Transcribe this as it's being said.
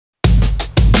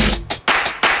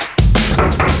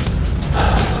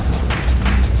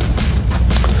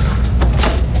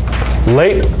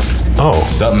Late? Oh.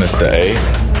 Something is the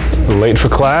A. Late for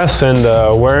class and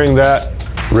wearing that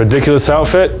ridiculous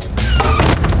outfit?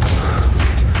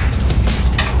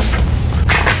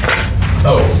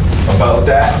 Oh, about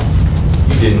that?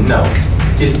 You didn't know.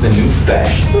 It's the new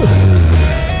fashion.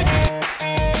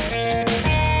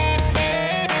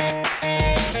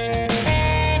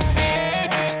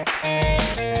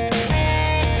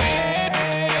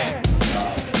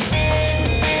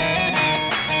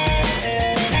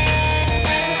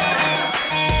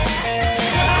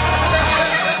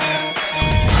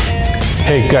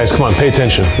 Hey guys, come on, pay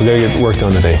attention. We gotta get work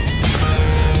done today.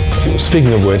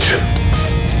 Speaking of which,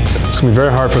 it's gonna be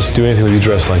very hard for us to do anything with you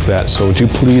dressed like that, so would you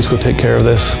please go take care of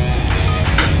this?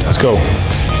 Let's go.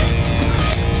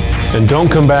 And don't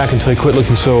come back until you quit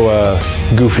looking so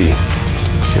goofy,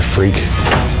 you freak.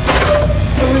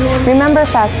 Remember,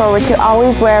 fast forward, to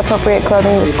always wear appropriate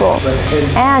clothing to school.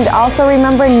 And also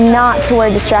remember not to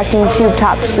wear distracting tube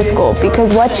tops to school,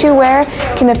 because what you wear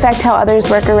can affect how others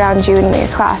work around you in your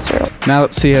classroom. Now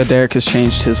let's see how Derek has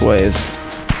changed his ways.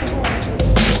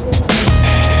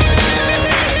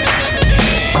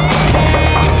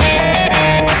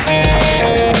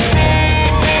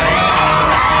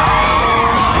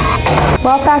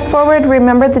 Well, fast forward,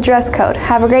 remember the dress code.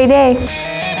 Have a great day.